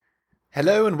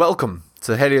Hello and welcome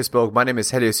to Helios blog. My name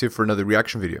is Helios here for another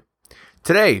reaction video.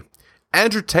 Today,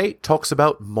 Andrew Tate talks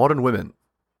about modern women.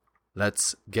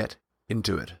 Let's get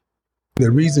into it. The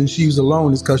reason she's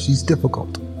alone is because she's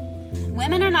difficult.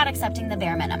 Women are not accepting the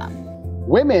bare minimum.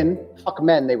 Women fuck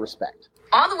men they respect.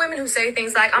 All the women who say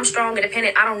things like, I'm strong,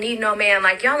 independent, I don't need no man,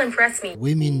 like, y'all impress me.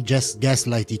 Women just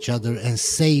gaslight each other and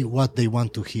say what they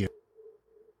want to hear.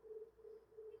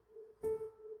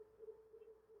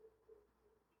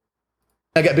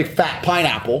 I get a big fat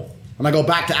pineapple and I go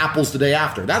back to apples the day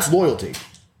after. That's loyalty.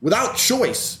 Without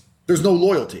choice, there's no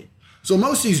loyalty. So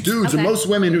most of these dudes and most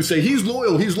women who say he's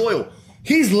loyal, he's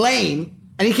lame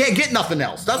and he can't get nothing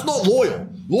else. That's not loyal.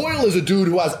 Loyal is a dude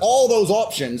who has all those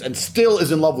options and still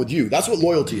is in love with you. That's what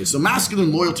loyalty is. So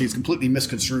masculine loyalty is completely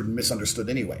misconstrued and misunderstood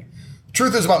anyway. The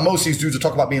truth is about most of these dudes who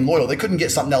talk about being loyal, they couldn't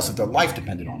get something else if their life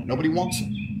depended on it. Nobody wants it.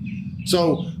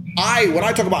 So when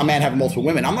I talk about a man having multiple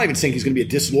women, I'm not even saying he's going to be a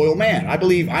disloyal man. I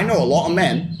know a lot of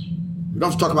men. We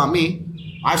don't have to talk about me.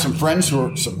 I have some friends who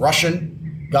are some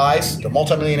Russian guys. They're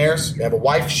multimillionaires. They have a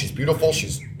wife. She's beautiful.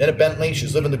 She's in a Bentley.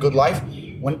 She's living the good life.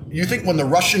 When the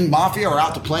Russian mafia are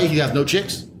out to play, he has no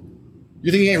chicks?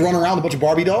 You think he ain't running around with a bunch of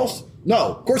Barbie dolls?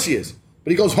 No, of course he is. But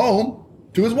he goes home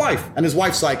to his wife. And his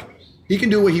wife's like, he can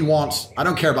do what he wants. I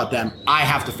don't care about them. I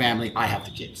have the family. I have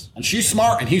the kids. And she's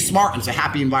smart and he's smart and it's a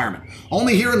happy environment.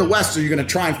 Only here in the West are you going to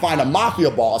try and find a mafia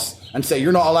boss and say,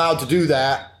 you're not allowed to do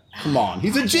that. Come on.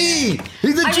 He's a G.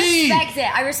 He's a G. I respect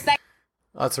it. I respect.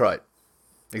 That's right.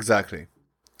 Exactly.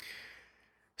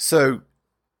 So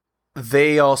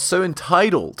they are so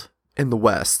entitled in the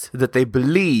West that they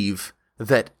believe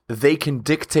that they can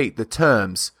dictate the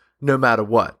terms no matter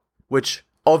what, which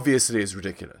obviously is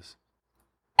ridiculous.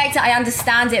 I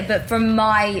understand it, but for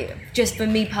me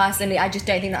personally, I just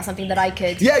don't think that's something that I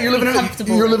could. Yeah, you're living in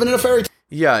a fairy tale.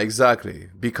 Yeah, exactly.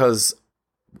 Because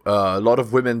a lot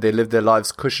of women, they live their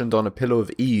lives cushioned on a pillow of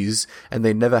ease, and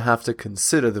they never have to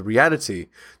consider the reality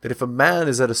that if a man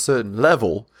is at a certain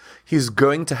level, he's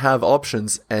going to have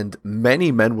options, and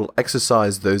many men will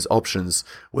exercise those options,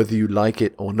 whether you like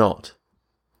it or not.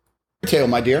 Tale,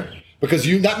 my dear, because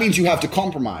that means you have to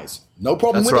compromise. No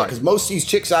problem with it, because most of these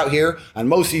chicks out here and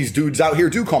most of these dudes out here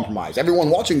do compromise.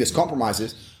 Everyone watching this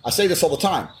compromises. I say this all the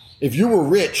time. If you were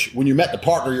rich when you met the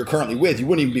partner you're currently with, you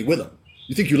wouldn't even be with him.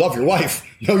 You think you love your wife.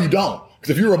 No, you don't.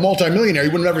 Because if you were a multimillionaire, you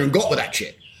wouldn't have ever even got with that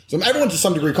chick. So everyone to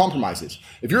some degree compromises.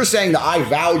 If you're saying that I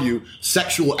value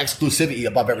sexual exclusivity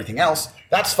above everything else,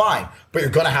 that's fine. But you're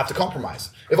going to have to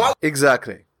compromise.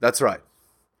 Exactly. That's right.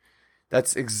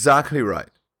 That's exactly right.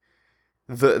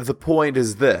 The point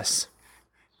is this.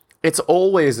 It's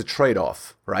always a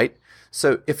trade-off, right?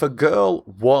 So if a girl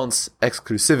wants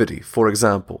exclusivity, for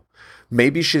example,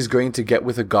 maybe she's going to get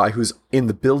with a guy who's in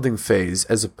the building phase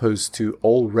as opposed to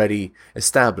already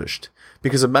established.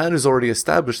 Because a man who's already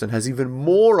established and has even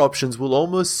more options will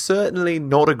almost certainly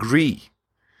not agree.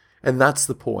 And that's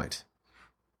the point.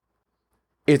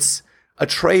 It's a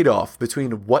trade-off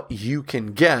between what you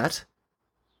can get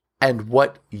and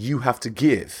what you have to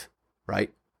give,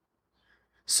 right?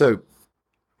 So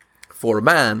for a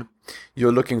man,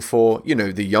 you're looking for,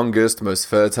 the youngest, most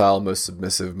fertile, most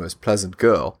submissive, most pleasant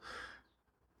girl.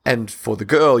 And for the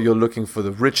girl, you're looking for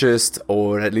the richest,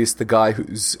 or at least the guy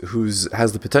who's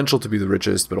has the potential to be the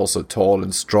richest, but also tall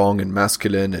and strong and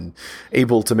masculine and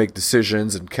able to make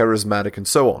decisions and charismatic and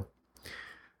so on.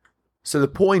 So the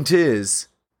point is,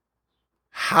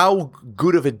 how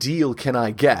good of a deal can I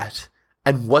get?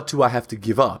 And what do I have to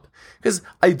give up? Because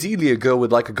ideally a girl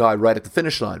would like a guy right at the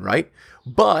finish line, right?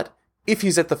 But if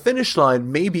he's at the finish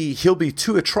line, maybe he'll be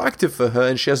too attractive for her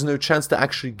and she has no chance to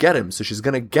actually get him. So she's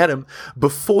going to get him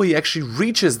before he actually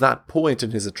reaches that point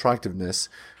in his attractiveness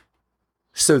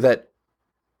so that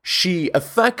she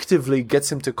effectively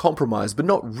gets him to compromise, but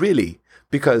not really,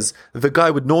 because the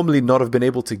guy would normally not have been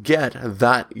able to get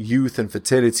that youth and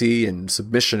fertility and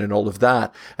submission and all of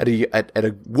that at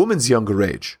a woman's younger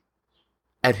age,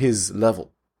 at his level.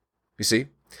 You see?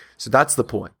 So that's the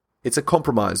point. It's a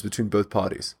compromise between both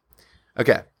parties.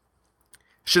 Okay,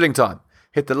 shilling time.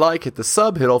 Hit the like, hit the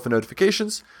sub, hit all for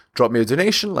notifications. Drop me a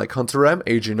donation like Hunter M,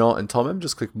 Adrian R, and Tom M.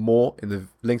 Just click more in the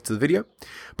link to the video.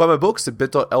 Buy my books at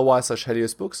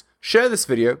bit.ly/HeliosBooks. Share this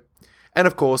video. And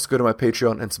of course, go to my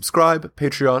Patreon and subscribe.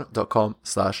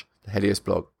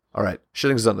 Patreon.com/HeliosBlog. All right,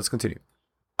 shilling's done. Let's continue.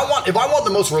 If I want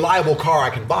the most reliable car I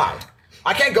can buy,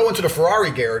 I can't go into the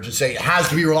Ferrari garage and say it has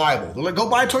to be reliable. They're like, go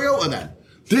buy a Toyota then.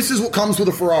 This is what comes with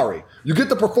a Ferrari. You get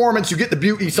the performance, you get the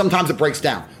beauty, sometimes it breaks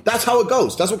down. That's how it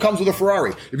goes. That's what comes with a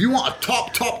Ferrari. If you want a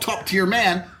top tier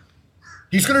man,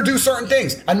 he's going to do certain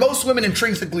things. And most women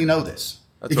intrinsically know this.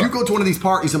 If you go to one of these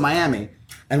parties in Miami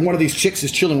and one of these chicks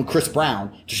is chilling with Chris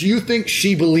Brown, do you think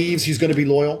she believes he's going to be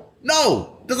loyal?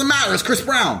 No, doesn't matter. It's Chris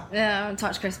Brown. Yeah, don't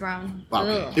touch Chris Brown.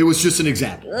 Okay. It was just an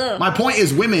example. My point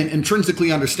is women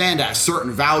intrinsically understand at a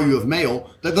certain value of male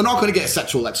that they're not going to get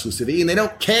sexual exclusivity and they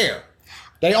don't care.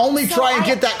 They only try and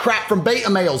get that crap from beta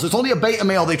males. It's only a beta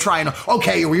male they try and,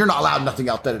 okay, well, you're not allowed nothing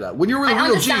else. Da, da, da. When you're with a I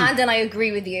real G. understand and I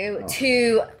agree with you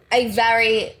to a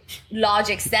very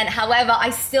large extent. However, I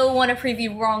still want to prove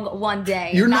you wrong one day.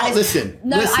 You're not, listen.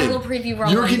 I will prove you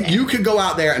wrong one day. You can go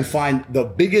out there and find the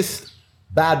biggest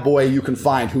bad boy you can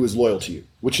find who is loyal to you,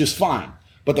 which is fine.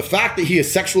 But the fact that he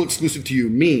is sexual exclusive to you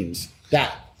means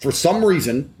that for some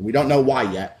reason, we don't know why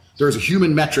yet, there is a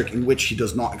human metric in which he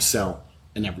does not excel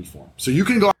in every form. So you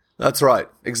can go. That's right,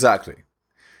 exactly.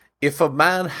 If a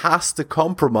man has to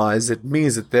compromise, it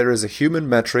means that there is a human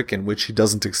metric in which he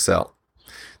doesn't excel.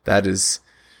 That is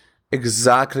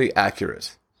exactly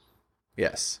accurate.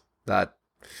 Yes, that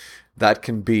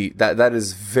can be that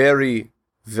is very,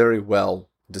 very well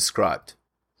described.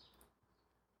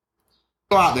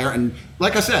 Go out there and,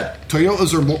 like I said,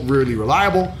 Toyotas are really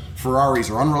reliable, Ferraris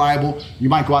are unreliable. You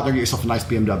might go out there and get yourself a nice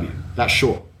BMW. That's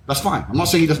sure. That's fine. I'm not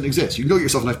saying he doesn't exist. You can go get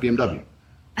yourself a nice BMW.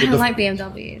 I don't like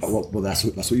BMWs. Well, that's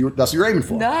what you're aiming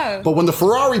for. No. But when the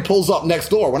Ferrari pulls up next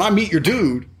door, when I meet your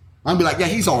dude, I'm be like, yeah,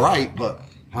 he's all right, but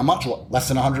how much? What? Less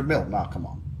than 100 mil? Nah, come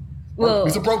on. Well,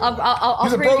 he's a broke. I'll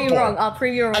he's a prove broke you boy. wrong. I'll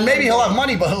prove you wrong. And maybe he'll have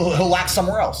money, but he'll lack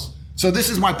somewhere else. So this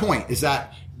is my point: is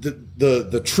that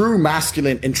the true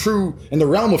masculine in the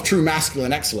realm of true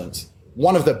masculine excellence,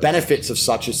 one of the benefits of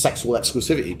such is sexual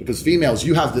exclusivity, because females,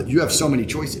 you have so many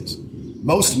choices.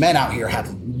 Most men out here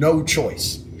have no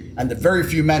choice. And the very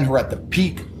few men who are at the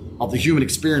peak of the human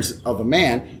experience of a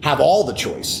man have all the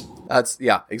choice.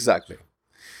 Exactly.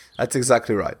 That's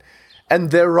exactly right.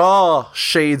 And there are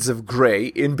shades of grey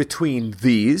in between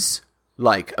these,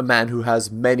 like a man who has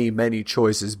many, many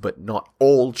choices, but not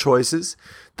all choices.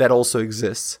 That also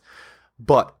exists.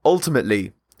 But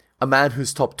ultimately, a man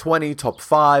who's top 20, top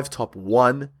 5, top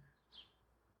 1,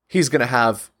 he's going to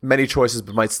have many choices,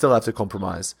 but might still have to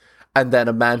compromise. And then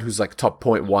a man who's like top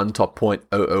 0.1, top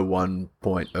 0.001,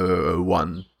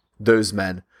 0.0001, those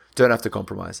men don't have to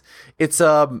compromise. It's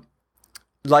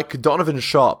like Donovan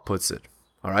Sharp puts it,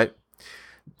 all right?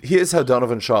 Here's how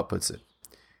Donovan Sharp puts it.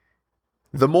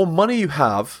 The more money you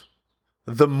have,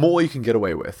 the more you can get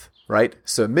away with, right?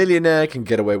 So a millionaire can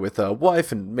get away with a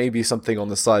wife and maybe something on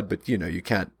the side, but you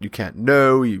can't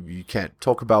know, you can't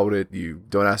talk about it, you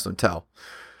don't ask, don't tell.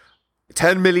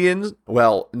 10 million,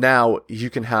 well, now you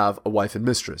can have a wife and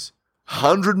mistress.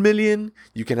 100 million,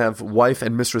 you can have wife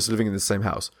and mistress living in the same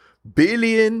house.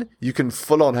 Billion, you can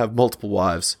full on have multiple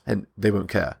wives and they won't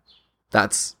care.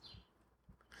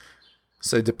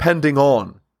 So depending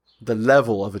on the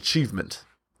level of achievement,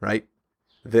 right?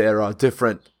 There are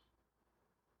different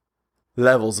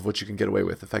levels of what you can get away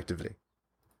with effectively.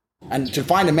 And to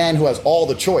find a man who has all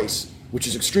the choice, which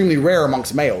is extremely rare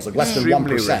amongst males, like less than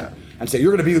 1%, rare. And say,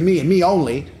 you're going to be with me and me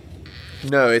only.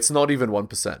 No, it's not even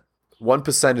 1%.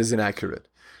 1% is inaccurate.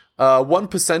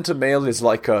 1% of male is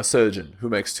like a surgeon who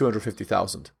makes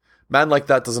 250,000. Man like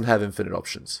that doesn't have infinite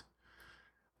options.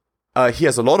 He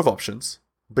has a lot of options,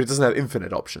 but he doesn't have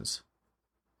infinite options.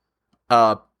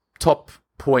 Top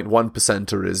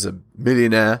 0.1%er is a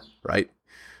millionaire, right?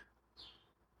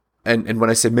 And when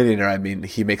I say millionaire, I mean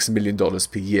he makes $1 million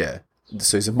per year.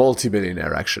 So he's a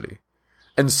multi-millionaire, actually.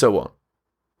 And so on.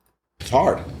 It's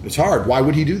hard. Why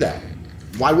would he do that?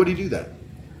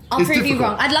 I'll prove you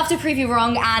wrong. I'd love to prove you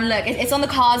wrong. And look, it's on the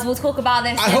cards. We'll talk about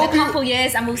this in a couple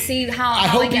years and we'll see how I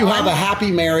hope you have a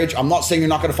happy marriage. I'm not saying you're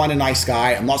not going to find a nice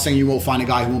guy. I'm not saying you won't find a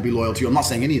guy who won't be loyal to you. I'm not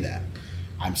saying any of that.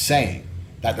 I'm saying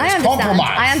that there's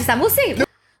compromise. I understand. We'll see.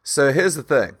 So here's the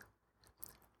thing.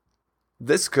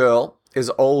 This girl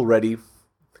is already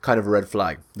kind of a red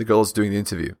flag. The girl's doing the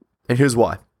interview. And here's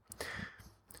why.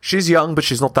 She's young, but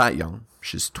she's not that young.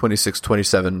 She's 26,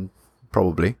 27,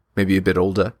 probably. Maybe a bit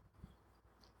older.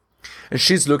 And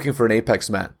she's looking for an apex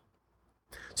man.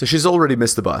 So she's already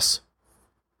missed the bus.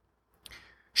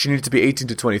 She needed to be 18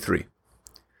 to 23.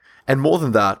 And more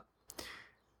than that,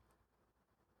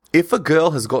 if a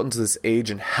girl has gotten to this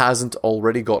age and hasn't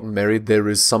already gotten married, there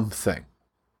is something.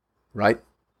 Right?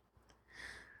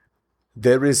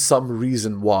 There is some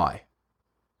reason why.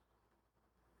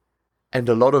 And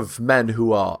a lot of men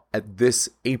who are at this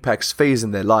apex phase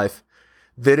in their life,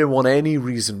 they don't want any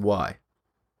reason why.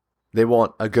 They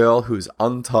want a girl who's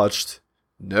untouched,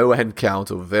 no end count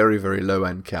or very, very low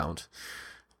end count,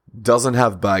 doesn't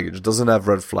have baggage, doesn't have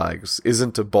red flags,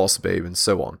 isn't a boss babe, and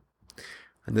so on.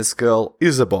 And this girl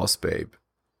is a boss babe,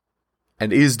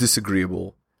 and is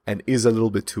disagreeable, and is a little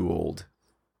bit too old.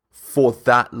 for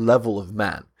that level of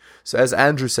man. So as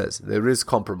Andrew says, there is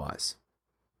compromise.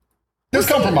 There's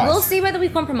compromise. We'll see whether we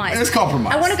compromise. There's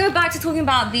compromise. I want to go back to talking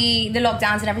about the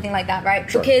lockdowns and everything like that, right?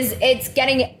 Sure. Because it's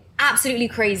getting absolutely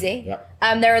crazy. Yep.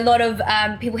 There are a lot of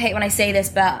people hate when I say this,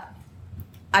 but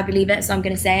I believe it, so I'm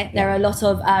going to say it. There are a lot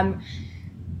of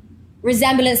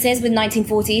resemblances with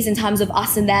 1940s in terms of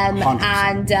us and them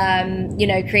 100%.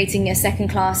 and, creating a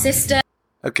second-class system.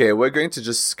 Okay, we're going to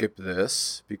just skip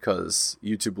this because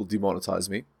YouTube will demonetize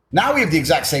me. Now we have the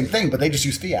exact same thing, but they just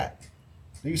use fiat.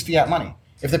 They use fiat money.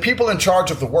 If the people in charge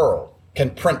of the world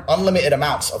can print unlimited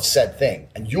amounts of said thing,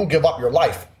 and you'll give up your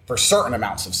life for certain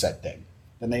amounts of said thing,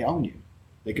 then they own you.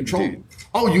 They control you.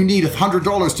 Oh, you need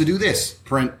 $100 to do this.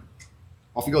 Print.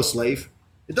 Off you go, slave.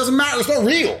 It doesn't matter. It's not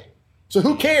real. So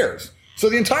who cares? So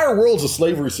the entire world's a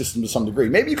slavery system to some degree.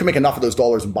 Maybe you can make enough of those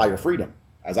dollars and buy your freedom,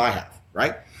 as I have,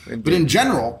 right? Indeed. But in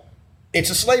general, it's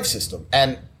a slave system.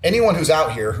 And anyone who's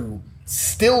out here who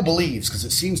still believes, because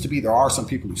it seems to be there are some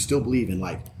people who still believe in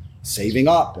like saving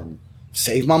up and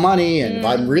save my money, and if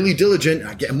I'm really diligent,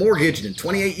 I get a mortgage, and in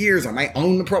 28 years I might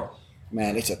own the property.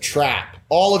 Man, it's a trap.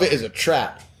 All of it is a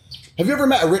trap. Have you ever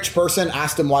met a rich person,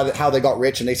 asked them how they got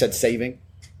rich, and they said saving?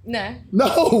 No.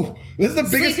 No. This is the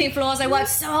biggest. Sleeping floors. I worked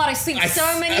so hard. I sleep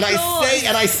so many floors.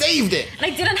 And I saved it.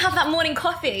 And I didn't have that morning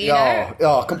coffee, you know?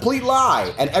 Oh, complete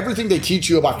lie. And everything they teach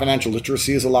you about financial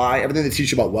literacy is a lie. Everything they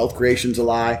teach you about wealth creation is a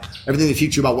lie. Everything they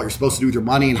teach you about what you're supposed to do with your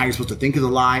money and how you're supposed to think is a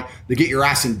lie. They get your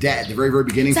ass in debt at the very, very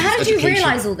beginning. So how did you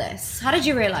realize all this? How did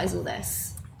you realize all this?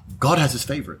 God has his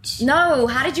favorites. No,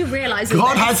 how did you realize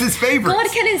God has his favorites. God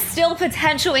can instill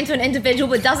potential into an individual,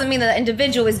 but doesn't mean that the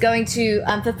individual is going to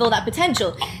fulfill that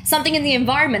potential. Something in the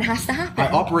environment has to happen. I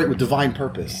operate with divine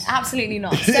purpose. Absolutely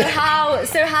not.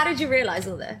 So how did you realize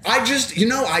all this? I just,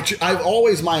 I've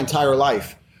always my entire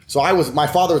life. So my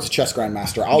father was a chess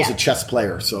grandmaster. I was a chess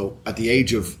player. So at the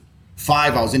age of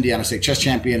 5, I was Indiana State chess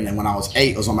champion. And when I was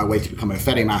 8, I was on my way to becoming a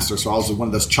FEDE master. So I was one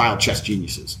of those child chess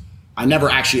geniuses. I never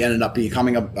actually ended up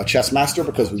becoming a chess master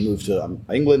because we moved to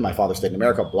England. My father stayed in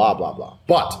America, blah, blah, blah.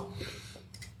 But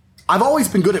I've always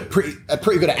been pretty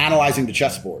good at analyzing the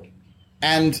chessboard.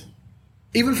 And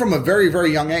even from a very,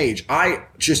 very young age, I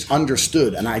just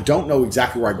understood, and I don't know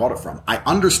exactly where I got it from. I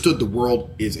understood the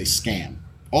world is a scam.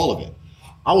 All of it.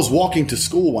 I was walking to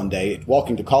school one day,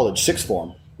 walking to college, sixth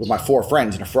form, with my 4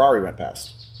 friends, and a Ferrari went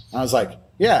past. And I was like,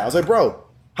 bro,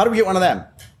 how do we get one of them?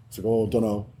 He's like, oh, don't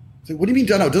know. I said, what do you mean,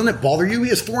 don't know? Doesn't it bother you? He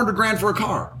has $400,000 for a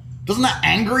car. Doesn't that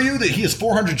anger you that he has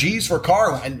 400 G's for a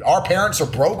car and our parents are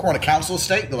broke? We're on a council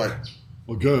estate. They're like,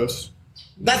 I guess.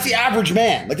 That's the average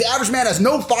man. Like the average man has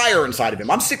no fire inside of him.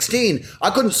 I'm 16.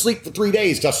 I couldn't sleep for 3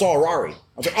 days because I saw a Rari. I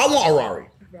was like, I want a Rari.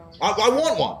 I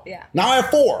want one. Yeah. Now I have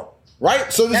 4.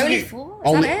 Right? So this only is 4?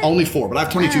 Only 4, but I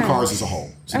have 22 cars as a whole.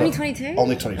 So only 22?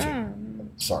 Only 22.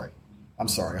 Sorry. I'm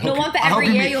sorry. No one for every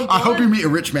year you're born. I hope you meet a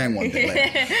rich man one day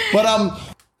later. But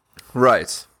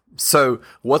Right. So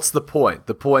what's the point?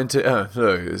 The point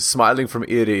is smiling from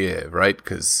ear to ear, right?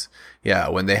 Because,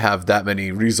 when they have that many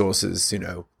resources,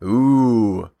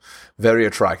 very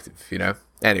attractive,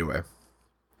 Anyway.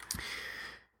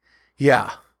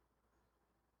 Yeah.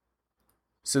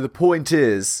 So the point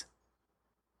is,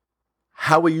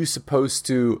 how are you supposed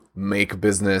to make a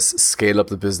business, scale up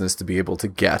the business to be able to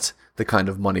get the kind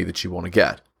of money that you want to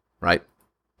get, right?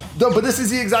 No, but this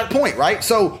is the exact point, right?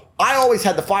 So I always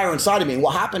had the fire inside of me. And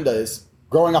what happened is,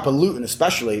 growing up in Luton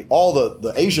especially, all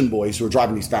the Asian boys who were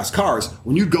driving these fast cars,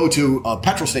 when you go to a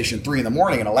petrol station 3 in the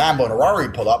morning and a Lambo and a Rari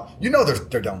pull up,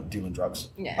 they're done dealing drugs.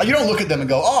 Yeah. You don't look at them and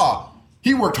go,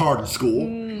 he worked hard in school.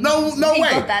 No way.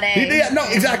 Got that A. No,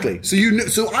 exactly.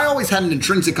 So I always had an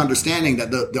intrinsic understanding that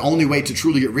the only way to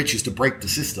truly get rich is to break the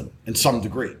system in some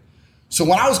degree. So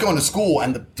when I was going to school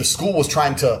and the school was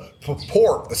trying to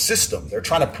purport the system, they're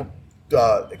trying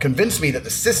to convince me that the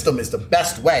system is the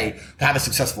best way to have a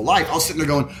successful life. I was sitting there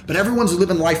going, but everyone's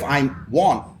living the life I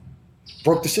want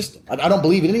broke the system. I don't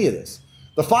believe in any of this.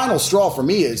 The final straw for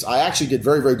me is I actually did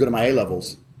very, very good in my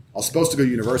A-levels. I was supposed to go to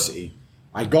university.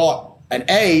 I got an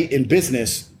A in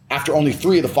business after only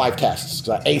 3 of the 5 tests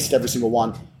because I aced every single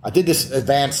one. I did this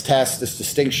advanced test, this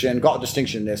distinction, got a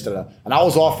distinction in this, and I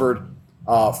was offered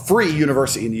free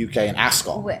university in the UK in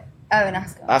Ascot. In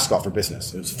Ascot. Ascot for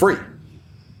business. It was free.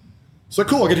 So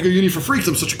cool, I get to go to uni for free because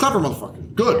I'm such a clever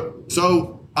motherfucker. Good.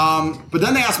 So, but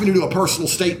then they asked me to do a personal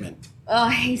statement. Oh,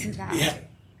 I hated that. Yeah.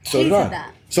 So did I.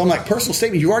 That. So I'm like, personal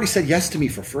statement, you already said yes to me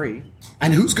for free.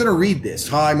 And who's going to read this?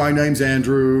 Hi, my name's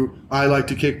Andrew. I like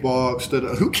to kickbox.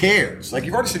 Who cares? Like,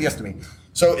 you've already said yes to me.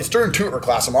 So it's during tutor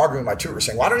class. I'm arguing with my tutor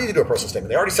saying, well, I don't need to do a personal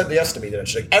statement. They already said yes to me. Then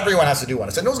she's like, everyone has to do one.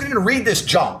 I said, no one's going to read this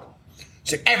junk.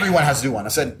 She said, everyone has to do one. I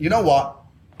said, you know what?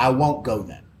 I won't go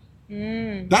then.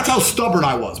 That's how stubborn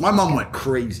I was. My mom went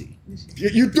crazy.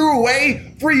 You threw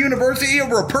away free university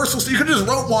over a personal. You could have just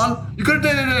wrote one. You could have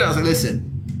done it. I was like,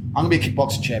 listen, I'm gonna be a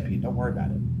kickboxing champion. Don't worry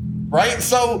about it. Right?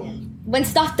 So when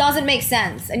stuff doesn't make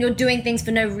sense and you're doing things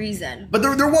for no reason. But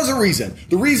there was a reason.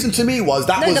 The reason to me was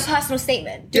that was the personal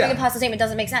statement. Doing a personal statement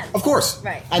doesn't make sense. Of course.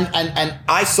 Right. And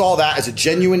I saw that as a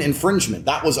genuine infringement.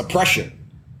 That was oppression.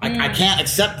 I can't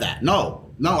accept that. No,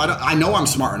 I know I'm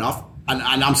smart enough and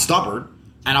I'm stubborn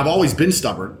and I've always been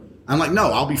stubborn. I'm like,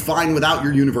 no, I'll be fine without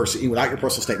your university, without your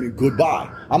personal statement. Goodbye.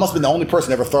 I must have been the only person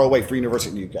to ever throw away free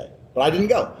university in the UK. But I didn't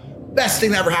go. Best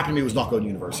thing that ever happened to me was not going to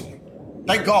university.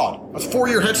 Thank God. That's a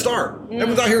 4-year head start.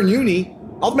 Everyone's out here in uni.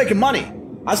 I was making money.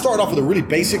 I started off with a really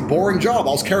basic, boring job.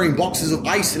 I was carrying boxes of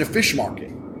ice in a fish market.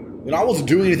 You know, I wasn't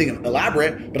doing anything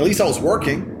elaborate, but at least I was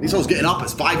working. At least I was getting up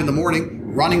at 5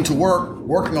 a.m, running to work,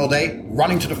 working all day,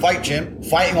 running to the fight gym,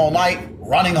 fighting all night,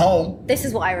 running home. This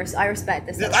is what I respect.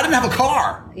 This. I didn't have a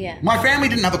car. Yeah. My family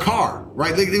didn't have a car,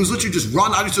 right? It was literally just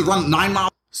run. I used to run 9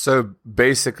 miles. So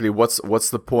basically, what's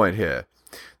the point here?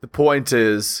 The point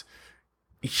is,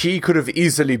 he could have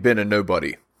easily been a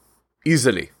nobody.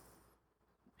 Easily.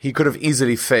 He could have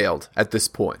easily failed at this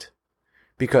point.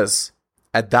 Because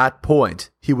at that point,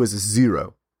 he was a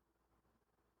zero.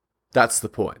 That's the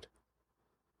point.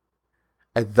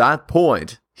 At that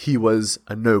point, he was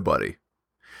a nobody.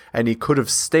 And he could have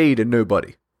stayed a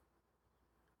nobody.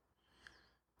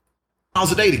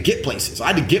 Miles a day to get places. I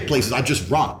had to get places. I just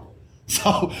run.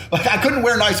 So, like, I couldn't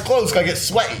wear nice clothes because I get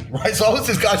sweaty, right? So I was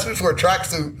this guy supposed to wear a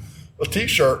tracksuit, a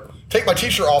t-shirt, take my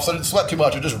t-shirt off so I didn't sweat too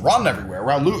much, and just run everywhere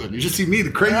around Luton. You just see me,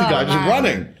 the crazy guy, just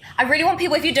running. I really want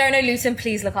people, if you don't know Luton,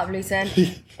 please look up Luton.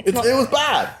 It was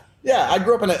bad. Yeah, I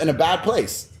grew up in a bad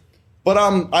place. But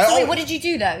wait, what did you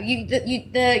do though? You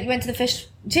went to the fish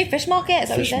market? Is that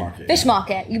what you said? Market. Fish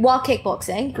market. You were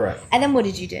kickboxing. Correct. And then what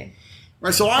did you do?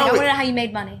 Right, so I want to know how you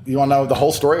made money. You want to know the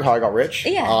whole story of how I got rich?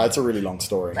 Yeah. It's a really long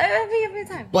story. Every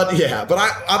time. But yeah,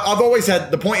 I've always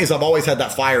had, the point is I've always had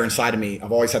that fire inside of me.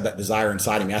 I've always had that desire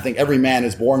inside of me. I think every man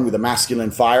is born with a masculine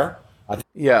fire.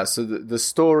 Yeah, so the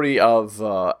story of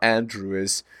Andrew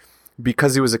is,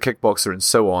 because he was a kickboxer and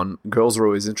so on, girls were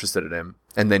always interested in him.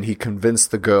 And then he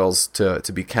convinced the girls to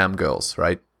be cam girls,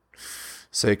 right?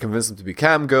 So he convinced them to be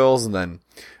cam girls and then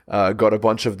got a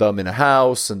bunch of them in a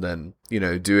house and then,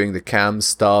 doing the cam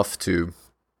stuff to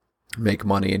make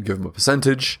money and give him a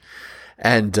percentage.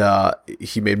 And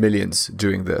he made millions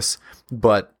doing this.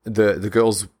 But the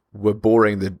girls were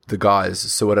boring the guys.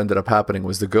 So what ended up happening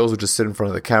was the girls would just sit in front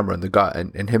of the camera and the guy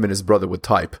and him and his brother would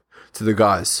type to the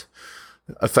guys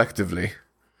effectively.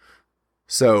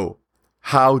 So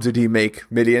how did he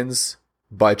make millions?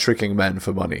 By tricking men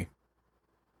for money.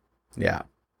 Yeah.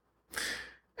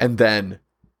 And then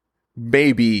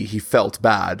maybe he felt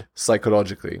bad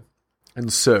psychologically.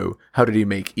 And so how did he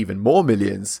make even more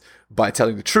millions? By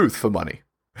telling the truth for money.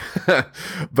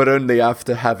 But only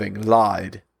after having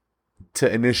lied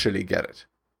to initially get it.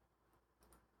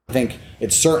 I think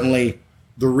it's certainly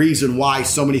the reason why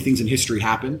so many things in history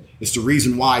happen. It's the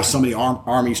reason why so many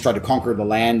armies tried to conquer the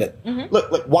land. That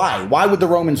look, why? Why would the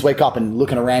Romans wake up and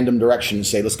look in a random direction and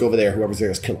say, let's go over there, whoever's there,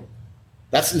 let's kill them?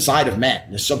 That's inside of men.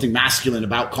 There's something masculine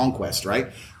about conquest, right?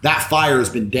 That fire has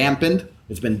been dampened.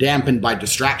 It's been dampened by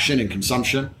distraction and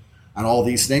consumption and all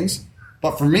these things.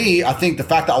 But for me, I think the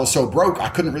fact that I was so broke, I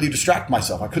couldn't really distract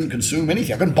myself. I couldn't consume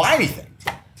anything. I couldn't buy anything.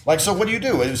 Like, so what do?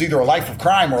 It was either a life of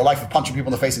crime or a life of punching people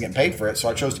in the face and getting paid for it. So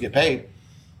I chose to get paid.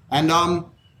 And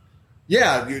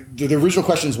the original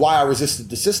question is why I resisted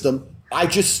the system. I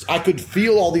could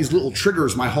feel all these little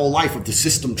triggers my whole life of the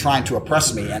system trying to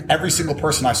oppress me. And every single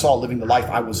person I saw living the life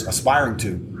I was aspiring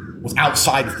to was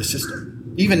outside of the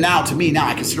system. Even now, to me,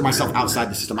 I consider myself outside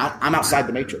the system. I'm outside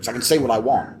the matrix. I can say what I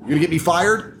want. You're going to get me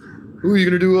fired? Who are you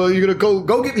going to do? You're going to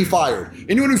go get me fired.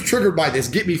 Anyone who's triggered by this,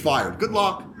 get me fired. Good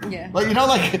luck. Yeah.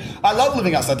 I love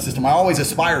living outside the system. I always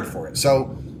aspired for it.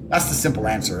 So that's the simple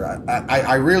answer.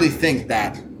 I really think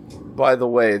that. By the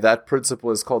way, that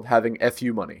principle is called having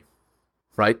FU money,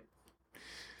 right?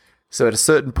 So at a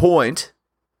certain point,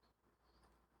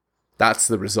 that's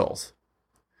the result.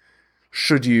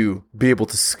 Should you be able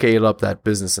to scale up that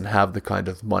business and have the kind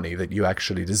of money that you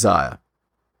actually desire?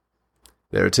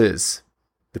 There it is.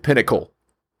 The pinnacle.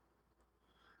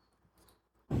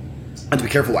 I have to be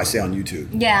careful what I say on YouTube.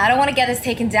 Yeah, I don't want to get us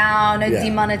taken down, no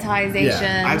demonetization.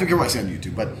 Yeah, I have to be careful what I say on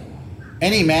YouTube. But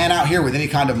any man out here with any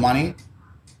kind of money,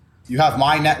 you have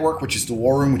my network, which is the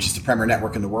War Room, which is the premier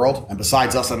network in the world. And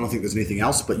besides us, I don't think there's anything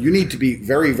else. But you need to be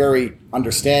very, very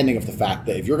understanding of the fact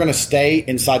that if you're going to stay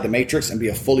inside the matrix and be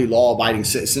a fully law-abiding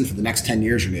citizen for the next 10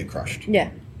 years, you're going to get crushed. Yeah.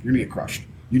 You're going to get crushed.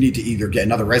 You need to either get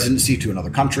another residency to another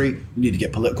country. You need to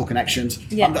get political connections.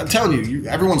 Yeah. I'm telling you,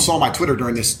 everyone saw my Twitter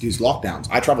during these lockdowns.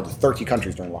 I traveled to 30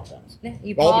 countries during lockdowns. Yeah,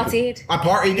 you partied. I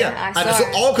partied, yeah. And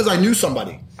it's all because I knew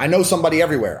somebody. I know somebody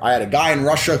everywhere. I had a guy in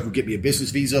Russia who gave me a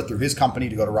business visa through his company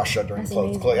to go to Russia during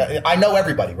close. I know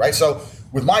everybody, right? So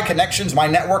with my connections, my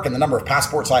network, and the number of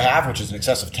passports I have, which is in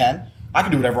excess of 10, I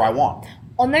can do whatever I want.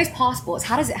 On those passports,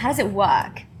 how does it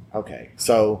work? Okay,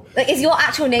 so like, is your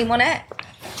actual name on it?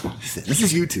 This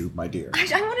is YouTube, my dear. I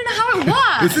want to know how it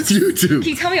works. This is YouTube. Can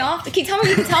you tell me after? Can you tell me?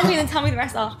 You can tell me and then tell me the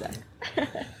rest after.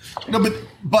 No,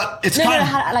 but it's kind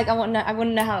of like I want to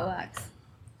know how it works.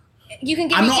 You can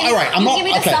give I'm me. not all right. I'm not. Give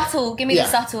me the subtle. Give me the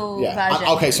subtle version.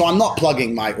 Okay, so I'm not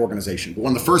plugging my organization, but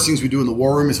one of the first things we do in the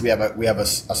War Room is we have a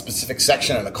specific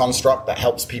section and a construct that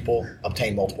helps people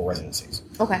obtain multiple residencies.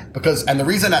 Okay. And the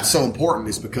reason that's so important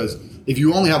is because if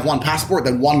you only have one passport,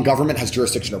 then one government has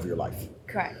jurisdiction over your life.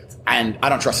 Correct. And I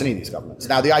don't trust any of these governments.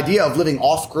 Now, the idea of living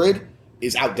off grid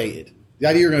is outdated. The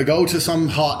idea you're going to go to some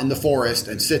hut in the forest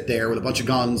and sit there with a bunch of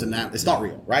guns and that, it's not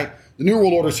real, right? The New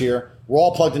World Order's here. We're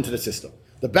all plugged into the system.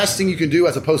 The best thing you can do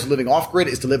as opposed to living off grid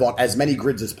is to live on as many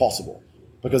grids as possible,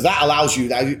 because that allows you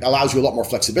a lot more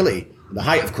flexibility. In the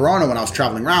height of Corona, when I was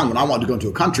traveling around, when I wanted to go into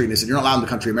a country and they said, you're not allowed in the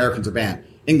country, Americans are banned.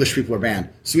 English people are banned.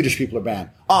 Swedish people are banned.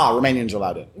 Romanians are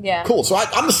allowed in. Yeah. Cool. So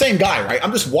I'm the same guy, right?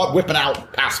 I'm just whipping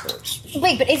out passports.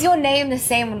 Wait, but is your name the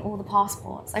same on all the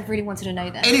passports? I really wanted to know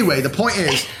that. Anyway, the point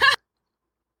is...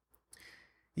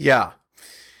 Yeah.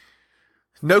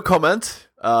 No comment.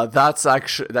 That's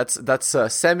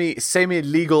semi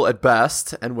legal at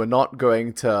best, and we're not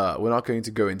going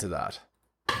to go into that.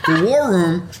 The War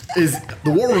Room,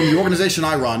 the organization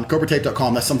I run,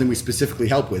 CobraTape.com, that's something we specifically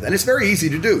help with. And it's very easy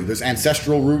to do. There's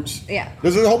ancestral routes. Yeah.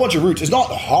 There's a whole bunch of routes. It's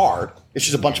not hard. It's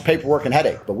just a bunch of paperwork and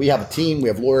headache. But we have a team, we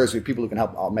have lawyers, we have people who can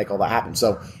help make all that happen.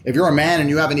 So if you're a man and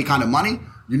you have any kind of money,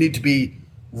 you need to be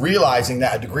realizing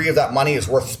that a degree of that money is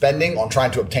worth spending on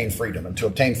trying to obtain freedom. And to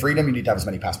obtain freedom, you need to have as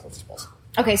many passports as possible.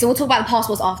 Okay, so we'll talk about the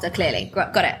passports after, clearly.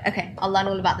 Got it. Okay, I'll learn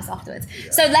all about this afterwards.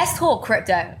 Yeah. So let's talk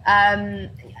crypto.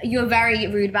 You're very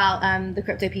rude about the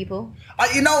crypto people.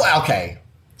 Okay.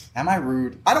 Am I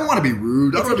rude? I don't want to be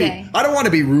rude. I don't want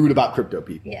to be rude about crypto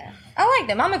people. Yeah. I like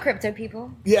them. I'm a crypto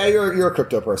people. Yeah, you're a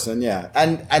crypto person, yeah.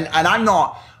 And I'm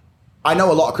not... I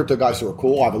know a lot of crypto guys who are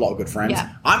cool. I have a lot of good friends.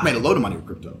 Yeah. I've made a load of money with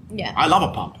crypto. Yeah. I love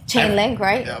a pump. Chainlink,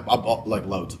 right? Yeah, like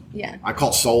loads. Yeah. I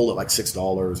caught Sol at like $6.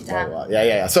 Blah, blah.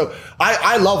 Yeah. So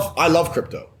I love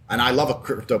crypto. And I love a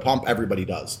crypto pump. Everybody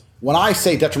does. When I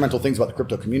say detrimental things about the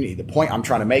crypto community, the point I'm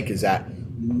trying to make is that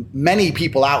many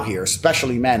people out here,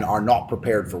 especially men, are not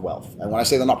prepared for wealth. And when I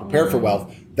say they're not prepared for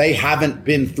wealth, they haven't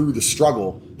been through the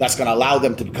struggle that's going to allow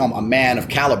them to become a man of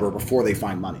caliber before they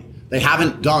find money. They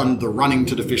haven't done the running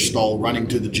to the fish stall, running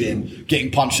to the gym, getting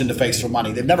punched in the face for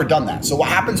money. They've never done that. So what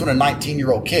happens when a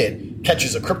 19-year-old kid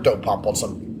catches a crypto pump on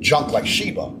some junk like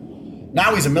Shiba?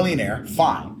 Now he's a millionaire,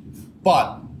 fine.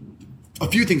 But a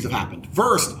few things have happened.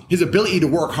 First, his ability to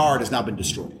work hard has now been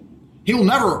destroyed. He'll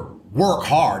never work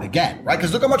hard again, right?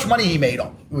 Because look how much money he made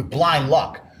with blind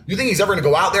luck. You think he's ever going to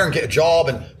go out there and get a job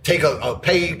and take a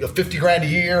pay of $50,000 a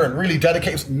year and really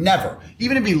dedicate? Never.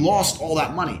 Even if he lost all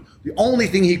that money, the only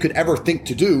thing he could ever think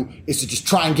to do is to just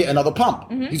try and get another pump.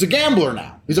 Mm-hmm. He's a gambler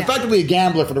now. He's effectively a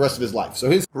gambler for the rest of his life.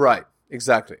 So right,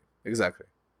 exactly.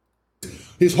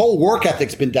 His whole work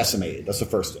ethic's been decimated. That's the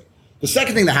first thing. The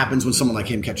second thing that happens when someone like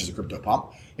him catches a crypto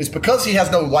pump is because he has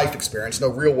no life experience, no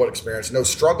real world experience, no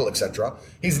struggle, etc.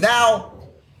 He's now,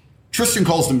 Tristan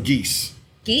calls them geese.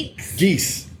 Geeks?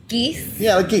 Geese. Geese?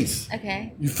 Yeah, like geese.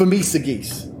 Okay. You femise the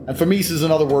geese. And femise is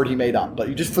another word he made up, but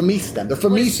you just femise them. They're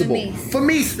femisable.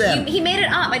 Femise them. He made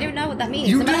it up. I don't know what that means.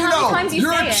 You no do know. How many times you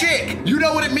You're say a chick. You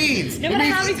know what it means. No matter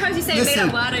how many times you say a made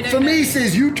up word, I don't know. Femise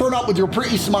is you turn up with your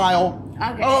pretty smile.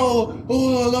 Okay. Oh,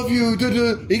 I love you.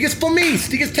 He gets femised.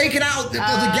 He gets taken out of the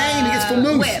game. He gets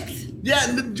femoosed. Whipped.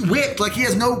 Yeah, whipped. Like he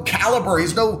has no caliber. He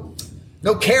has no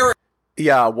character.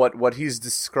 Yeah, what he's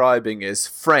describing is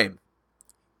frame.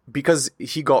 Because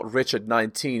he got rich at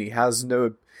 19, he has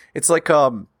no... It's like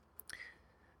the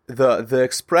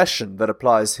expression that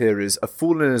applies here is a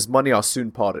fool and his money are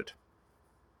soon parted.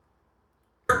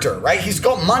 Right? He's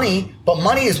got money, but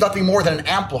money is nothing more than an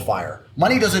amplifier.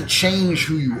 Money doesn't change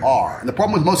who you are. And the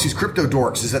problem with most of these crypto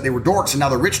dorks is that they were dorks and now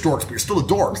they're rich dorks, but you're still a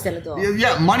dork. Still a dork.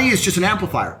 Yeah, money is just an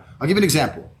amplifier. I'll give you an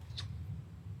example.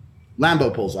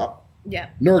 Lambo pulls up. Yeah.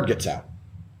 Nerd gets out.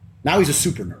 Now he's a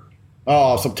super nerd.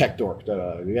 Oh, some tech dork.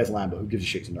 He has a Lambo. Who gives a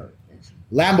shit? He's a nerd.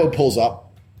 Lambo pulls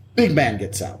up. Big man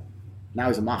gets out. Now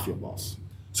he's a mafia boss.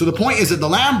 So the point is that the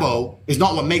Lambo is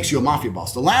not what makes you a mafia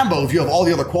boss. The Lambo, if you have all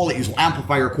the other qualities, will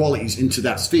amplify your qualities into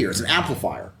that sphere. It's an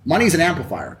amplifier. Money is an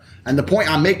amplifier. And the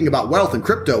point I'm making about wealth and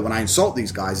crypto when I insult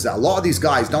these guys is that a lot of these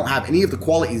guys don't have any of the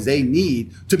qualities they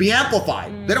need to be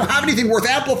amplified. They don't have anything worth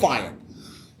amplifying.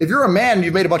 If you're a man and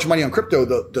you've made a bunch of money on crypto,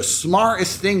 the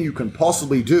smartest thing you can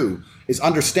possibly do is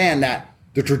understand that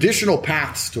the traditional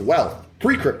paths to wealth,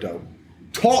 pre-crypto,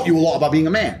 taught you a lot about being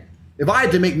a man. If I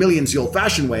had to make millions the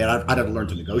old-fashioned way, I'd have to learn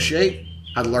to negotiate,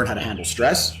 I'd learn how to handle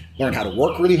stress, learn how to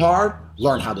work really hard,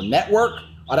 learn how to network.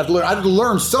 I'd have to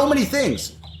learn so many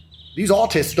things. These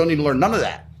autists don't even learn none of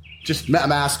that. Just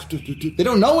MetaMask, they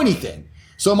don't know anything.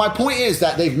 So my point is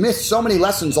that they've missed so many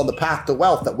lessons on the path to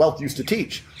wealth that wealth used to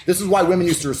teach. This is why women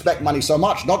used to respect money so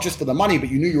much, not just for the money, but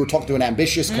you knew you were talking to an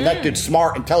ambitious, connected,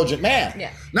 smart, intelligent man.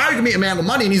 Yeah. Now you can meet a man with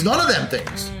money and he's none of them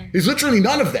things. He's literally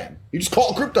none of them. You just call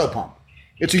it a crypto pump.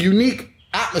 It's a unique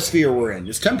atmosphere we're in.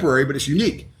 It's temporary, but it's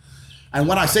unique. And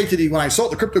when I insult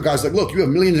the crypto guys, like, look, you have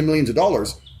millions and millions of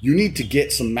dollars. You need to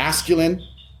get some masculine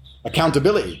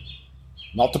accountability,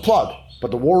 not the plug,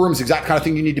 but the war room is the exact kind of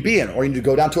thing you need to be in, or you need to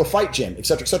go down to a fight gym, et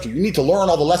cetera, et cetera. You need to learn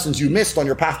all the lessons you missed on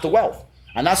your path to wealth.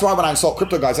 And that's why when I insult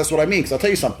crypto guys, that's what I mean. Because I'll tell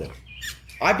you something.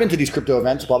 I've been to these crypto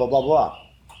events, blah, blah, blah, blah.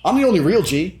 I'm the only real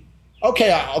G.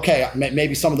 Okay,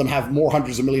 maybe some of them have more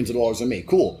hundreds of millions of dollars than me.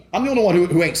 Cool. I'm the only one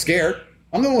who ain't scared.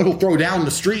 I'm the only one who'll throw down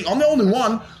the street. I'm the only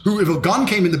one who, if a gun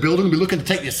came in the building, would be looking to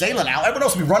take the assailant out. Everyone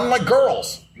else would be running like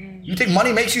girls. You think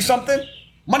money makes you something?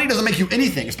 Money doesn't make you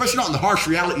anything, especially not in the harsh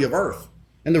reality of Earth.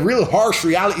 In the real harsh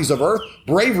realities of Earth,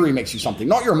 bravery makes you something,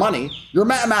 not your money. Your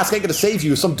MetaMask ain't gonna save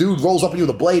you if some dude rolls up on you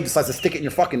with a blade and decides to stick it in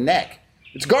your fucking neck.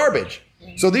 It's garbage.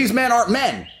 So these men aren't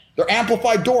men. They're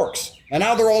amplified dorks. And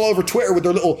now they're all over Twitter with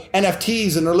their little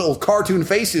NFTs and their little cartoon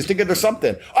faces thinking they're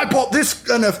something. I bought this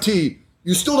NFT.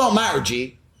 You still don't matter,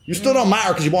 G. You still don't matter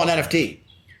because you bought an NFT.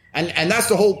 And that's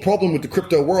the whole problem with the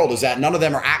crypto world, is that none of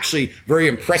them are actually very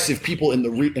impressive people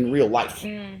in real life.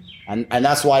 And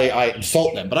that's why I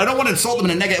insult them. But I don't want to insult them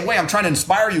in a negative way. I'm trying to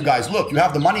inspire you guys. Look, you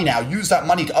have the money now. Use that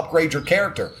money to upgrade your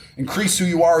character. Increase who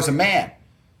you are as a man.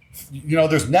 You know,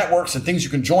 there's networks and things you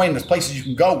can join. There's places you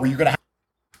can go where you're going to have.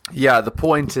 Yeah, the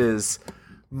point is,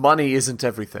 money isn't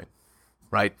everything,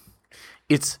 right?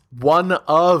 It's one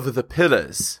of the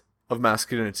pillars of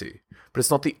masculinity, but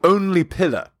it's not the only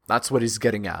pillar. That's what he's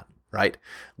getting at, right?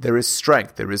 There is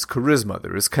strength, there is charisma,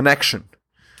 there is connection,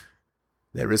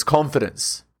 there is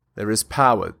confidence, there is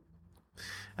power,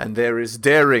 and there is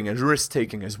daring and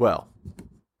risk-taking as well.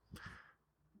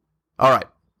 All right,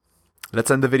 let's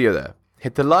end the video there.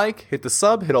 Hit the like, hit the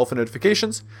sub, hit all for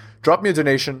notifications, drop me a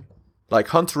donation, like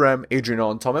Hunter M, Adrian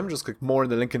O, and Tom M. Just click more in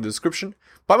the link in the description.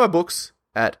 Buy my books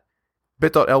at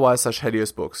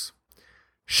bit.ly/Helios books.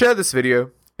 Share this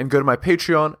video and go to my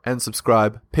Patreon and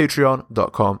subscribe,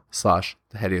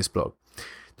 patreon.com/the Helios blog.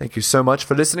 Thank you so much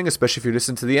for listening, especially if you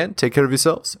listen to the end. Take care of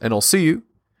yourselves, and I'll see you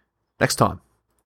next time.